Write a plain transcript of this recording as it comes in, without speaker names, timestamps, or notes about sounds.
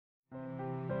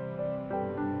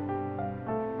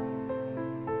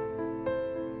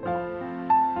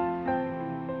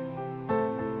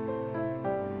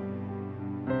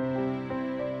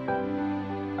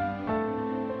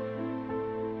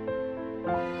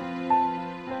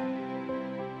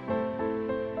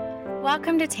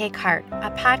Welcome to Take Heart,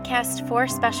 a podcast for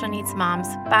special needs moms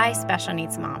by special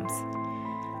needs moms.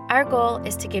 Our goal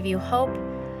is to give you hope,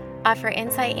 offer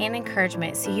insight and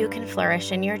encouragement so you can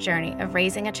flourish in your journey of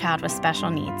raising a child with special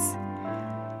needs.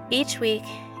 Each week,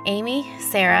 Amy,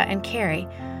 Sarah, and Carrie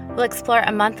will explore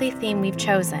a monthly theme we've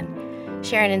chosen,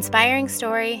 share an inspiring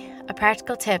story, a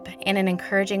practical tip, and an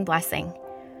encouraging blessing.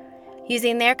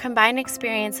 Using their combined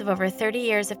experience of over 30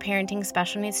 years of parenting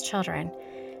special needs children,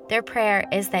 their prayer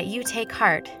is that you take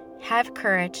heart, have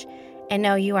courage, and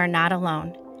know you are not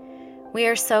alone. We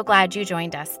are so glad you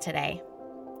joined us today.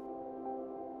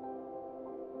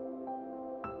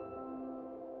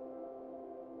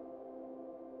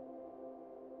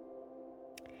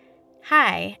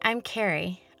 Hi, I'm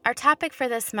Carrie. Our topic for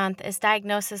this month is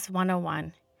Diagnosis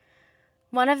 101.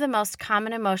 One of the most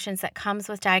common emotions that comes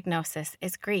with diagnosis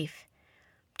is grief.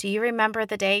 Do you remember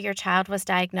the day your child was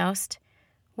diagnosed?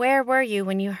 Where were you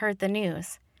when you heard the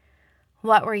news?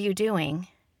 What were you doing?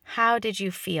 How did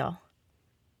you feel?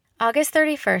 August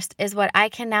 31st is what I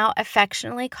can now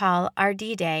affectionately call our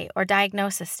D-Day or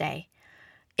Diagnosis Day.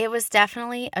 It was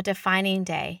definitely a defining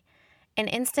day, an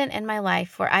instant in my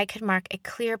life where I could mark a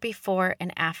clear before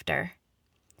and after.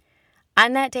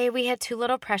 On that day, we had two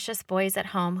little precious boys at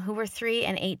home who were 3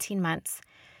 and 18 months.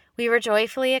 We were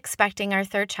joyfully expecting our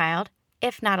third child,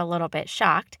 if not a little bit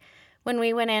shocked, when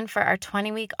we went in for our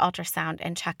 20-week ultrasound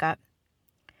and checkup.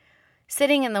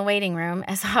 Sitting in the waiting room,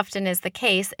 as often is the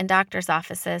case in doctors'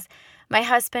 offices, my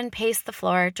husband paced the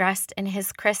floor dressed in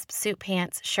his crisp suit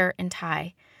pants, shirt, and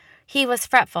tie. He was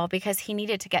fretful because he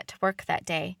needed to get to work that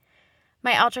day.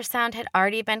 My ultrasound had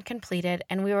already been completed,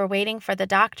 and we were waiting for the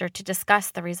doctor to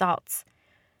discuss the results.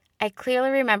 I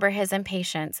clearly remember his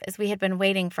impatience, as we had been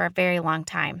waiting for a very long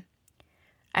time.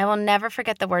 I will never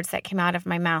forget the words that came out of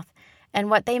my mouth and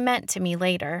what they meant to me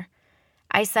later.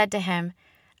 I said to him,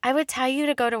 "I would tell you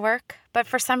to go to work, but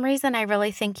for some reason I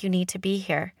really think you need to be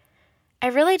here. I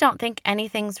really don't think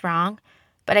anything's wrong,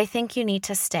 but I think you need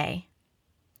to stay."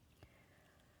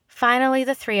 Finally,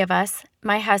 the three of us,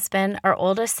 my husband, our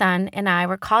oldest son, and I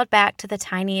were called back to the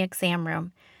tiny exam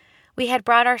room. We had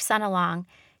brought our son along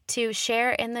to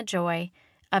share in the joy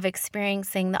of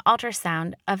experiencing the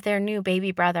ultrasound of their new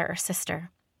baby brother or sister.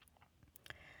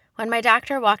 When my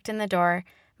doctor walked in the door,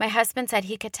 my husband said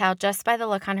he could tell just by the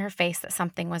look on her face that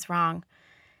something was wrong.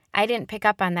 I didn't pick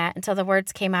up on that until the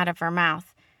words came out of her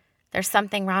mouth. "There's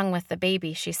something wrong with the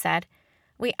baby," she said.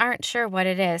 "We aren't sure what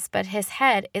it is, but his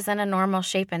head isn't a normal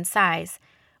shape and size.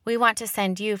 We want to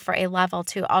send you for a level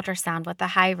 2 ultrasound with a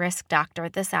high-risk doctor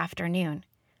this afternoon."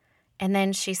 And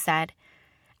then she said,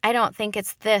 "I don't think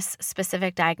it's this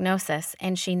specific diagnosis,"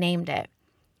 and she named it.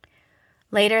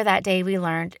 Later that day, we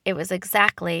learned it was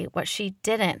exactly what she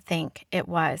didn't think it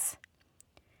was.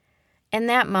 In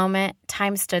that moment,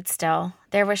 time stood still.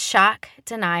 There was shock,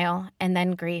 denial, and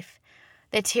then grief.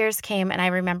 The tears came, and I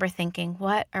remember thinking,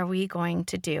 what are we going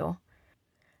to do?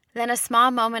 Then a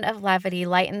small moment of levity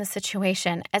lightened the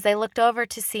situation as I looked over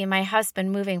to see my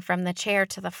husband moving from the chair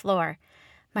to the floor.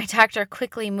 My doctor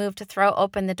quickly moved to throw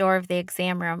open the door of the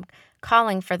exam room,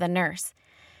 calling for the nurse.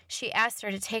 She asked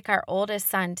her to take our oldest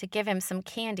son to give him some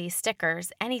candy,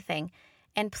 stickers, anything,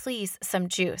 and please some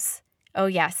juice. Oh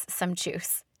yes, some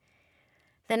juice.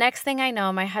 The next thing I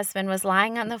know, my husband was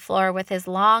lying on the floor with his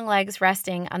long legs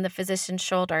resting on the physician's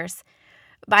shoulders.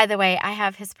 By the way, I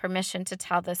have his permission to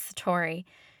tell this story.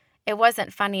 It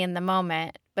wasn't funny in the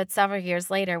moment, but several years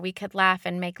later we could laugh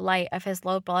and make light of his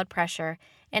low blood pressure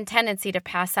and tendency to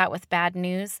pass out with bad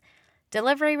news,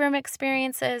 delivery room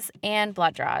experiences, and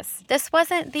blood draws. This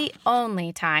wasn't the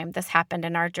only time this happened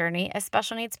in our journey as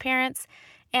special needs parents,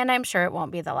 and I'm sure it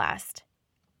won't be the last.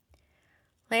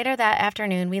 Later that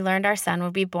afternoon, we learned our son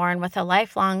would be born with a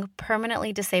lifelong,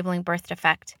 permanently disabling birth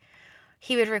defect.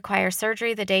 He would require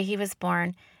surgery the day he was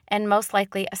born, and most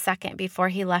likely a second before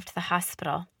he left the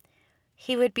hospital.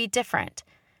 He would be different,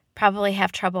 probably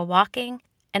have trouble walking,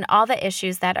 and all the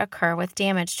issues that occur with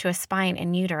damage to a spine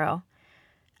in utero.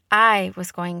 I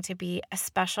was going to be a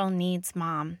special needs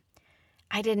mom.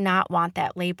 I did not want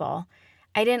that label.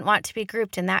 I didn't want to be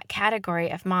grouped in that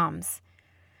category of moms.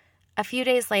 A few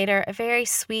days later, a very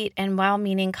sweet and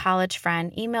well-meaning college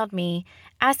friend emailed me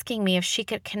asking me if she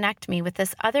could connect me with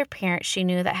this other parent she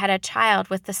knew that had a child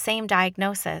with the same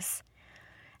diagnosis.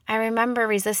 I remember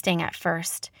resisting at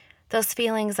first, those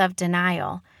feelings of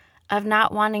denial, of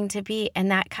not wanting to be in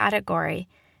that category.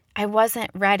 I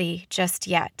wasn't ready just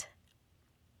yet.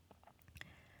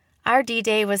 Our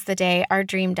D-Day was the day our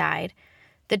dream died,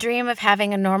 the dream of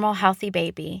having a normal, healthy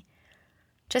baby.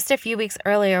 Just a few weeks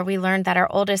earlier, we learned that our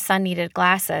oldest son needed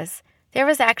glasses. There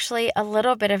was actually a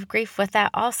little bit of grief with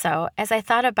that also, as I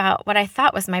thought about what I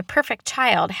thought was my perfect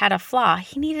child had a flaw.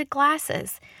 He needed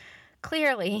glasses.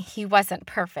 Clearly, he wasn't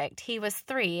perfect. He was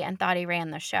 3 and thought he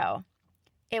ran the show.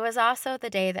 It was also the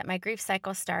day that my grief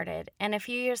cycle started, and a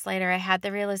few years later I had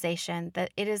the realization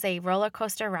that it is a roller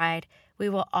coaster ride we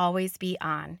will always be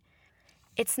on.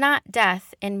 It's not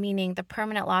death in meaning the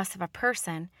permanent loss of a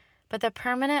person, but the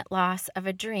permanent loss of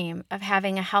a dream of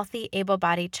having a healthy,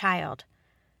 able-bodied child.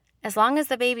 As long as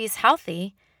the baby's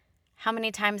healthy, how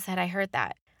many times had I heard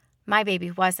that? My baby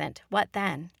wasn't. What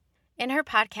then? In her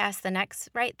podcast, The Next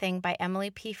Right Thing by Emily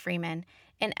P. Freeman,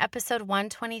 in episode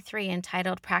 123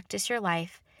 entitled Practice Your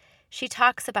Life, she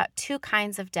talks about 2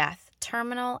 kinds of death,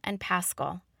 terminal and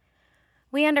paschal.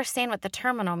 We understand what the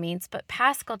terminal means, but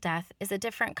paschal death is a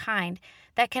different kind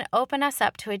that can open us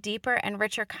up to a deeper and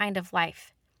richer kind of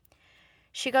life.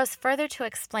 She goes further to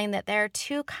explain that there are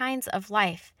 2 kinds of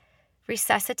life,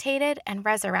 resuscitated and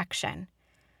resurrection.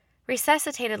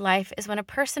 Resuscitated life is when a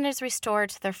person is restored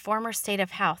to their former state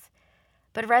of health,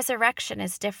 but resurrection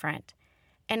is different.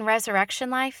 In resurrection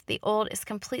life, the old is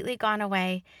completely gone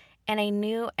away and a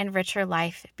new and richer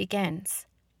life begins.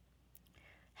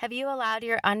 Have you allowed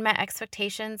your unmet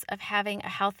expectations of having a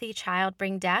healthy child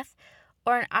bring death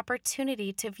or an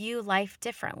opportunity to view life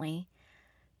differently,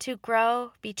 to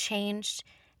grow, be changed,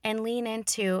 and lean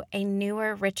into a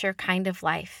newer, richer kind of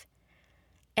life?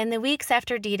 In the weeks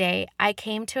after D-Day, I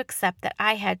came to accept that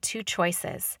I had 2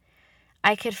 choices.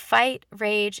 I could fight,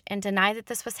 rage, and deny that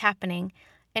this was happening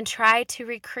and try to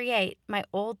recreate my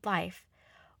old life,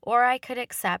 or I could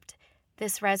accept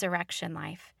this resurrection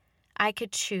life. I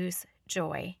could choose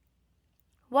joy.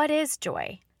 What is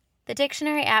joy? The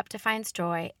dictionary app defines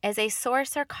joy as a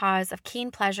source or cause of keen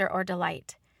pleasure or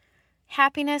delight.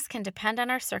 Happiness can depend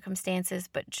on our circumstances,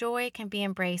 but joy can be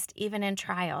embraced even in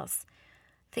trials.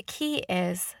 The key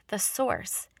is the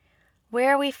source.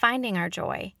 Where are we finding our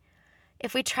joy?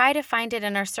 If we try to find it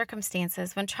in our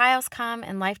circumstances, when trials come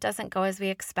and life doesn't go as we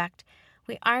expect,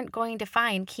 we aren't going to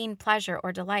find keen pleasure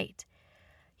or delight.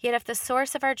 Yet if the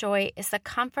source of our joy is the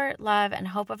comfort, love, and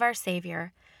hope of our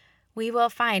Savior, we will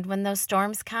find when those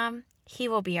storms come, He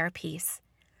will be our peace.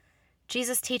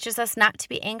 Jesus teaches us not to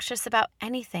be anxious about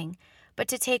anything, but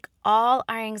to take all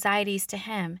our anxieties to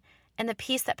Him, and the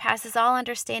peace that passes all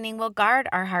understanding will guard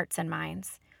our hearts and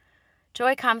minds.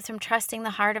 Joy comes from trusting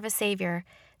the heart of a Savior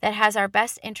that has our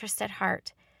best interest at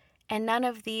heart, and none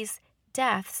of these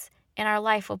deaths in our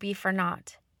life will be for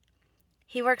naught.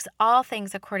 He works all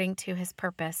things according to His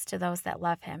purpose to those that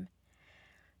love Him.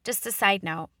 Just a side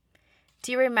note,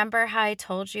 do you remember how I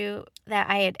told you that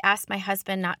I had asked my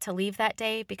husband not to leave that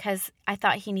day because I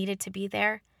thought he needed to be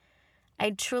there?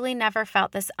 I truly never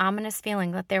felt this ominous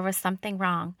feeling that there was something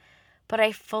wrong, but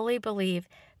I fully believe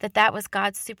that that was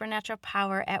God's supernatural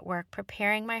power at work,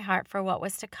 preparing my heart for what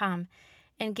was to come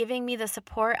and giving me the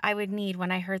support I would need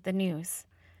when I heard the news.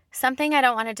 Something I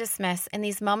don't want to dismiss in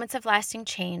these moments of lasting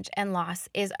change and loss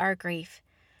is our grief.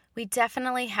 We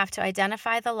definitely have to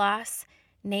identify the loss,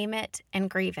 name it, and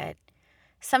grieve it.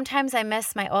 Sometimes I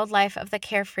miss my old life of the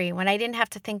carefree when I didn't have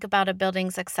to think about a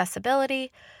building's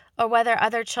accessibility or whether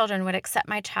other children would accept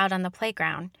my child on the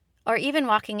playground, or even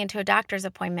walking into a doctor's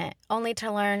appointment only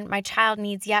to learn my child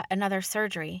needs yet another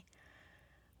surgery.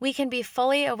 We can be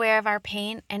fully aware of our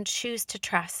pain and choose to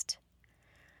trust.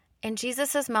 In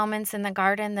Jesus' moments in the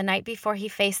garden the night before He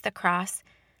faced the cross,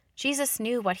 Jesus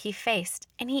knew what He faced,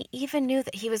 and He even knew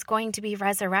that He was going to be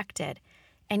resurrected,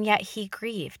 and yet He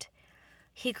grieved.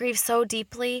 He grieved so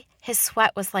deeply, His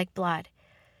sweat was like blood.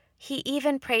 He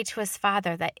even prayed to His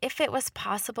Father that if it was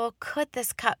possible, could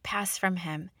this cup pass from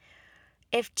Him?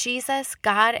 If Jesus,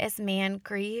 God as man,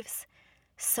 grieves,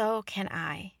 so can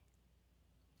I.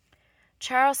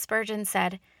 Charles Spurgeon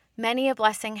said, "Many a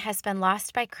blessing has been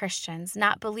lost by Christians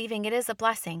not believing it is a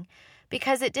blessing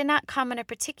because it did not come in a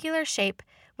particular shape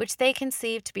which they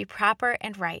conceived to be proper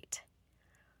and right."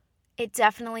 It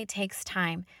definitely takes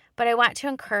time, but I want to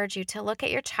encourage you to look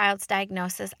at your child's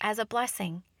diagnosis as a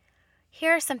blessing.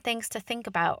 Here are some things to think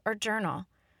about or journal.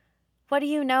 What do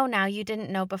you know now you didn't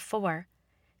know before?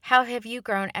 How have you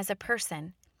grown as a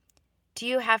person? Do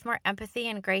you have more empathy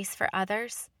and grace for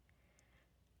others?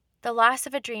 The loss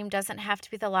of a dream doesn't have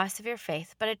to be the loss of your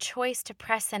faith, but a choice to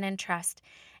press in and trust,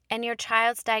 and your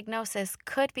child's diagnosis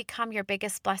could become your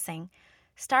biggest blessing.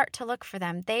 Start to look for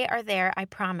them. They are there, I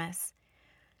promise.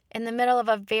 In the middle of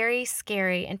a very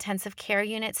scary intensive care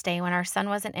unit stay when our son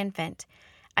was an infant,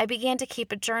 I began to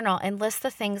keep a journal and list the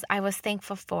things I was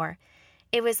thankful for.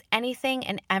 It was anything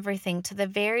and everything, to the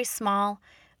very small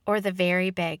or the very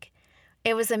big.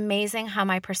 It was amazing how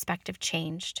my perspective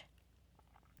changed.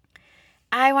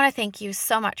 I want to thank you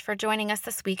so much for joining us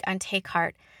this week on Take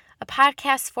Heart, a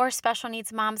podcast for special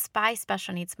needs moms by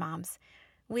special needs moms.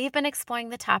 We've been exploring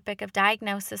the topic of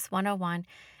Diagnosis 101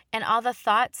 and all the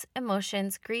thoughts,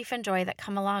 emotions, grief, and joy that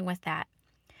come along with that.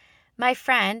 My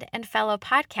friend and fellow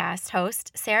podcast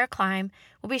host, Sarah Klein,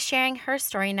 will be sharing her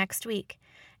story next week.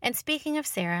 And speaking of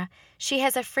Sarah, she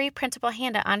has a free printable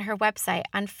handout on her website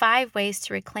on 5 ways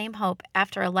to reclaim hope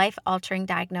after a life-altering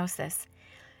diagnosis.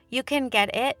 You can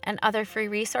get it and other free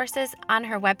resources on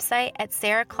her website at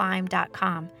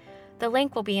sarahklein.com. The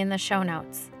link will be in the show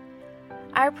notes.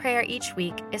 Our prayer each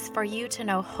week is for you to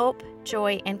know hope,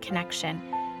 joy, and connection,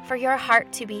 for your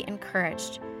heart to be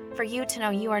encouraged, for you to know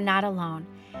you are not alone.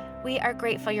 We are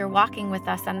grateful you're walking with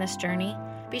us on this journey.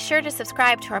 Be sure to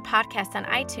subscribe to our podcast on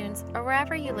iTunes or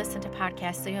wherever you listen to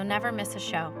podcasts so you'll never miss a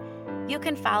show. You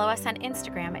can follow us on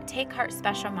Instagram at Take Heart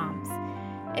Special Moms.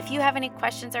 If you have any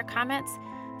questions or comments,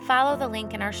 follow the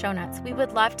link in our show notes. We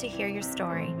would love to hear your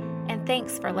story. And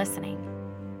thanks for listening.